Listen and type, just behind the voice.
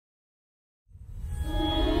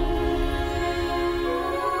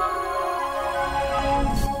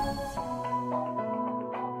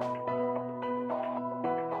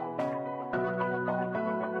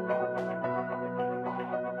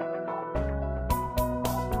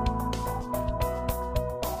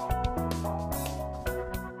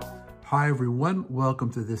Hi, everyone.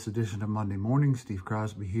 Welcome to this edition of Monday Morning. Steve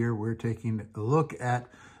Crosby here. We're taking a look at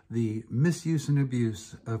the misuse and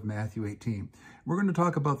abuse of Matthew 18. We're going to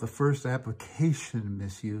talk about the first application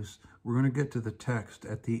misuse. We're going to get to the text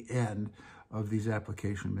at the end of these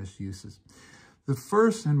application misuses. The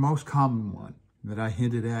first and most common one that I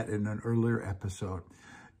hinted at in an earlier episode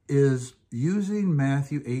is using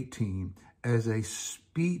Matthew 18 as a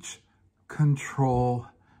speech control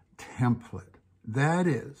template. That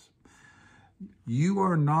is, you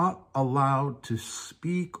are not allowed to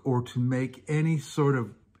speak or to make any sort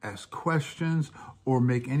of ask questions or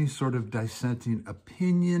make any sort of dissenting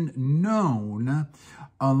opinion known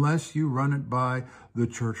unless you run it by the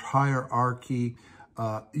church hierarchy.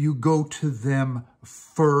 You go to them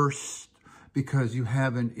first because you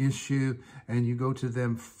have an issue, and you go to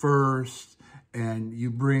them first and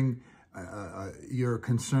you bring your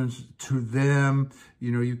concerns to them.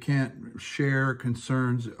 You know, you can't share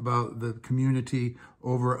concerns about the community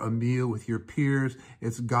over a meal with your peers.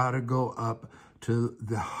 It's got to go up to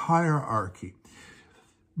the hierarchy.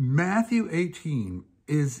 Matthew 18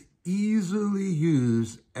 is easily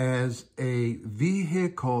used as a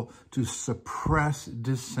vehicle to suppress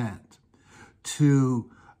dissent,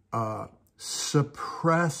 to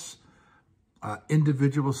suppress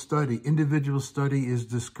individual study. Individual study is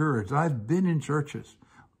discouraged. I've been in churches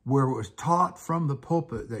where it was taught from the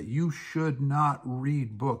pulpit that you should not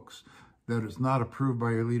read books that is not approved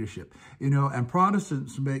by your leadership. You know, and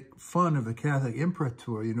Protestants make fun of the Catholic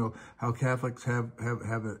imprimatur. You know, how Catholics have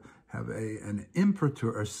an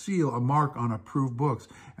imprimatur, a seal, a mark on approved books.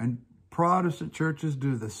 And Protestant churches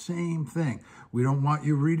do the same thing. We don't want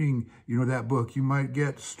you reading, you know, that book. You might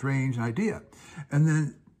get a strange idea. And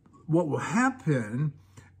then what will happen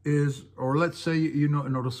is, or let's say you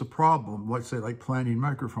notice a problem, let's say like planting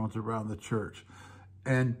microphones around the church,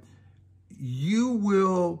 and you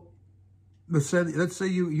will, let's say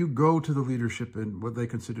you go to the leadership in what they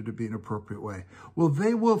consider to be an appropriate way. Well,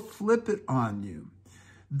 they will flip it on you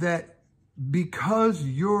that because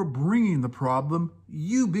you're bringing the problem,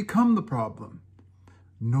 you become the problem.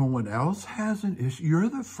 No one else has an issue. You're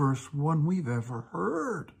the first one we've ever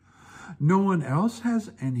heard. No one else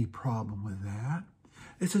has any problem with that.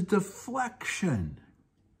 It's a deflection.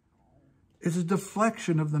 It's a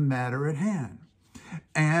deflection of the matter at hand.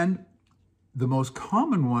 And the most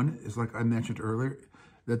common one is, like I mentioned earlier,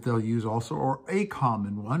 that they'll use also, or a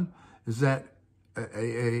common one, is that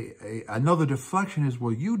another deflection is,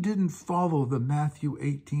 well, you didn't follow the Matthew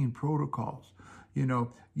 18 protocols. You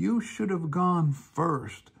know, you should have gone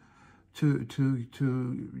first to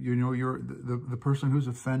you know, the person who's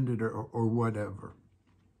offended or whatever.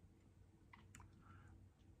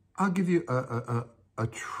 I'll give you a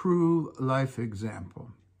true life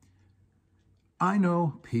example. I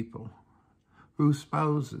know people whose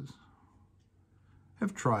spouses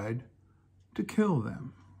have tried to kill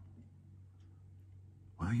them.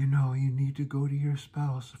 Well, you know, you need to go to your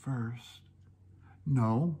spouse first.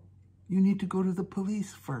 No, you need to go to the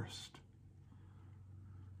police first.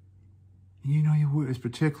 You know, it's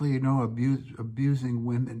particularly, you know, abusing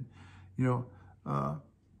women. You know,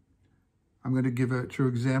 I'm going to give a true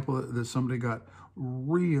example that somebody got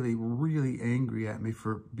really, really angry at me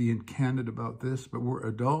for being candid about this, but we're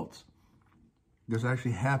adults. This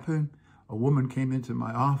actually happened. A woman came into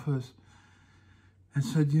my office and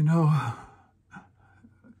said, you know,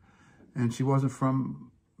 and she wasn't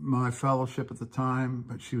from my fellowship at the time,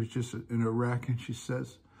 but she was just in Iraq, and she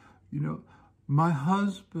says, you know, my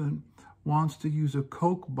husband wants to use a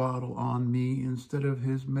Coke bottle on me instead of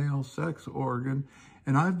his male sex organ.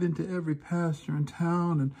 And I've been to every pastor in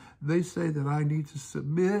town, and they say that I need to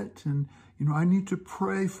submit, and, you know, I need to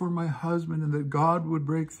pray for my husband and that God would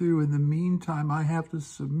break through. In the meantime, I have to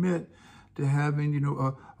submit to having, you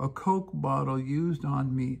know, a Coke bottle used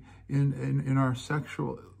on me in our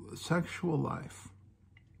sexual life.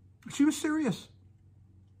 She was serious.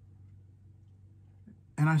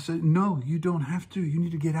 And I said, no, you don't have to. You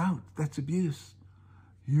need to get out. That's abuse.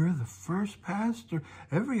 You're the first pastor.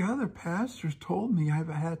 Every other pastor's told me I've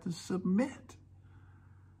had to submit.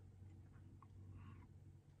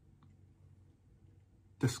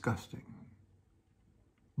 Disgusting.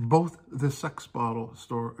 Both the sex bottle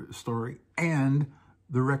story and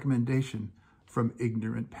the recommendation from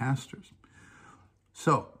ignorant pastors.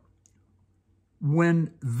 So,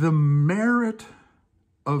 when the merit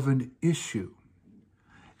of an issue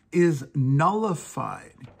is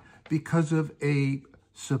nullified because of a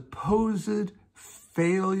supposed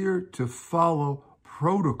failure to follow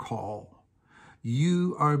protocol,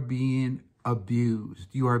 you are being abused.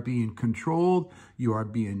 You are being controlled. You are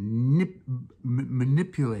being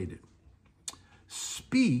manipulated.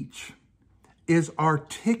 Speech is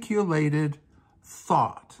articulated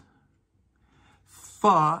thought.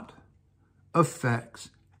 Thought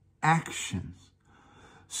affects actions.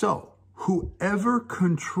 So whoever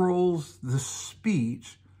controls the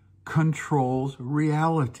speech controls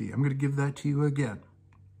reality. I'm going to give that to you again.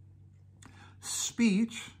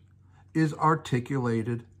 Speech is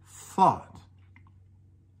articulated thought.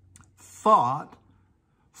 Thought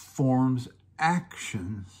forms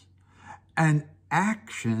actions, and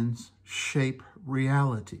actions shape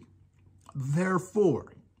reality.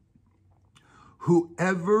 Therefore,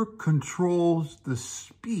 whoever controls the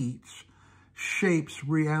speech shapes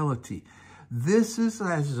reality. This is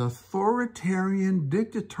as authoritarian,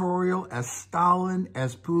 dictatorial as Stalin,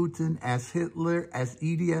 as Putin, as Hitler, as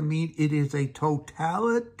Idi Amin. It is a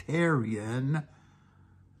totalitarian,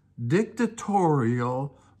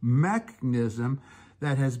 dictatorial mechanism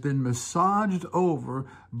that has been massaged over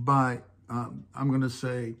by, I'm going to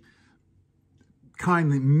say,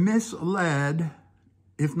 kindly misled,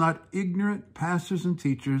 if not ignorant, pastors and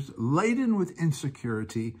teachers laden with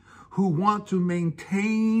insecurity who want to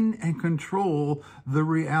maintain and control the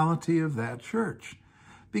reality of that church.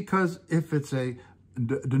 Because if it's a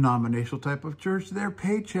denominational type of church, their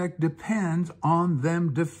paycheck depends on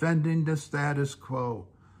them defending the status quo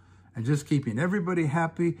and just keeping everybody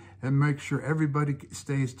happy and make sure everybody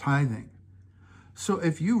stays tithing. So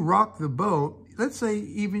if you rock the boat, let's say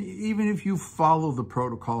even if you follow the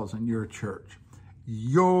protocols in your church,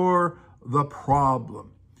 you're the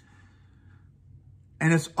problem.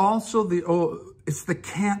 And it's also it's the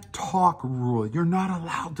can't talk rule. You're not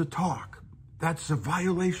allowed to talk. That's a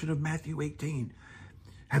violation of Matthew 18.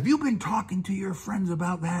 Have you been talking to your friends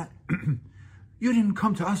about that? You didn't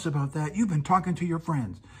come to us about that. You've been talking to your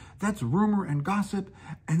friends. That's rumor and gossip,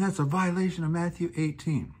 and that's a violation of Matthew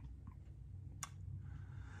 18.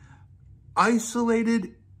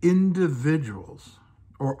 Isolated individuals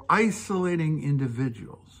or isolating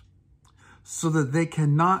individuals so that they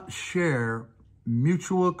cannot share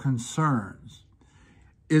mutual concerns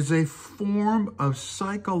is a form of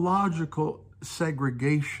psychological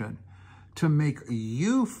segregation to make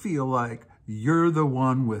you feel like you're the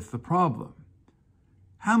one with the problem.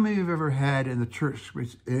 How many have ever had in the church,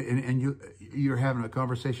 and you're having a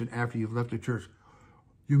conversation after you've left the church,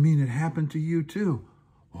 you mean it happened to you too?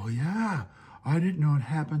 Oh yeah, I didn't know it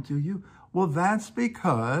happened to you. Well, that's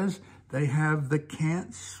because they have the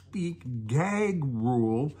can't speak gag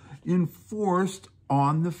rule enforced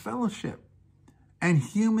on the fellowship. And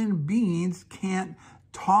human beings can't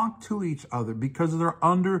talk to each other because they're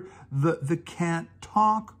under the can't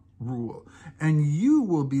talk rule. And you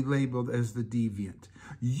will be labeled as the deviant.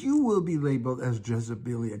 You will be labeled as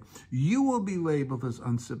Jezebelian. You will be labeled as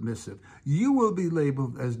unsubmissive. You will be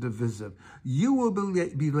labeled as divisive. You will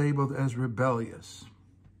be labeled as rebellious.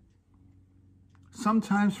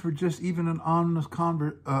 Sometimes for just even an honest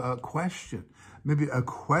question, maybe a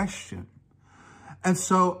question. And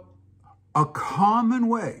so a common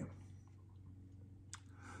way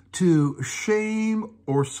to shame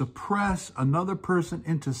or suppress another person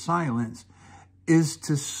into silence is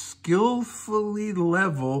to skillfully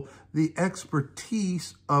level the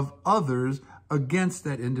expertise of others against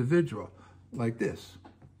that individual. Like this.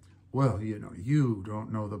 Well, you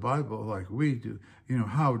don't know the Bible like we do.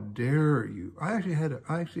 How dare you? I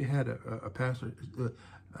actually had a pastor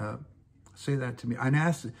say that to me. I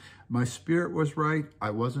asked, my spirit was right.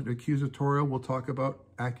 I wasn't accusatorial. We'll talk about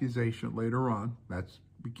accusation later on.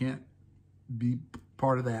 We can't be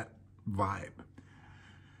part of that vibe.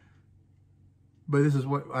 But this is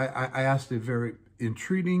what I asked, a very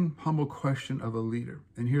entreating, humble question of a leader.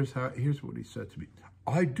 And here's what he said to me.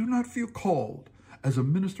 I do not feel called as a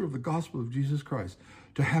minister of the gospel of Jesus Christ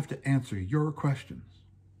to have to answer your questions.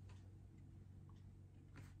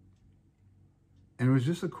 And it was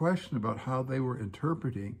just a question about how they were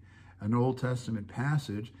interpreting an Old Testament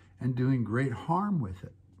passage and doing great harm with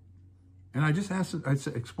it. And I just asked, I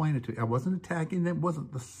said, explain it to you. I wasn't attacking them. It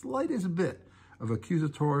wasn't the slightest bit of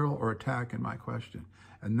accusatorial or attack in my question.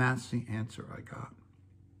 And that's the answer I got.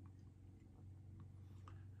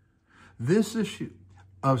 This issue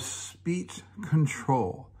of speech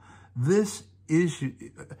control, this issue,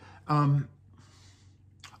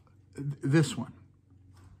 this one.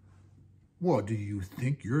 Well, do you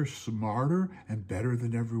think you're smarter and better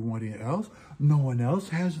than everyone else? No one else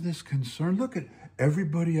has this concern. Look at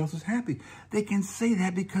everybody else is happy. They can say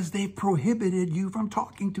that because they've prohibited you from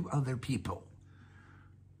talking to other people.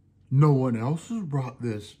 No one else has brought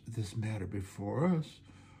this matter before us.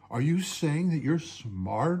 Are you saying that you're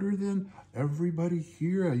smarter than everybody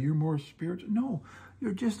here? You're more spiritual? No,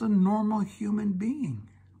 you're just a normal human being.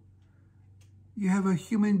 You have a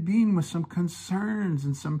human being with some concerns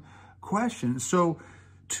and some questions. So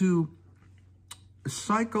to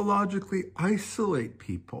psychologically isolate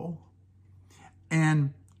people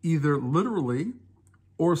and either literally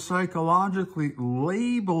or psychologically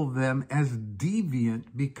label them as deviant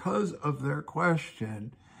because of their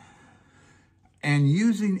question, and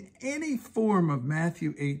using any form of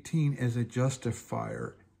Matthew 18 as a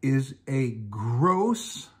justifier, is a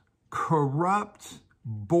gross, corrupt,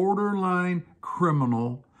 borderline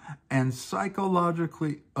criminal and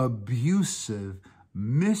psychologically abusive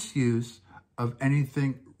misuse of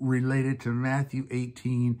anything related to Matthew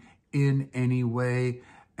 18 in any way.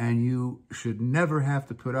 And you should never have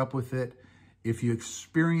to put up with it. If you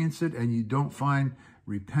experience it and you don't find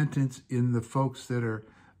repentance in the folks that are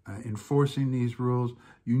enforcing these rules,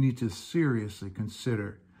 you need to seriously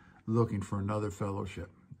consider looking for another fellowship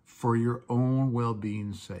for your own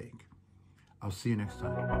well-being's sake. I'll see you next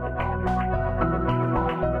time.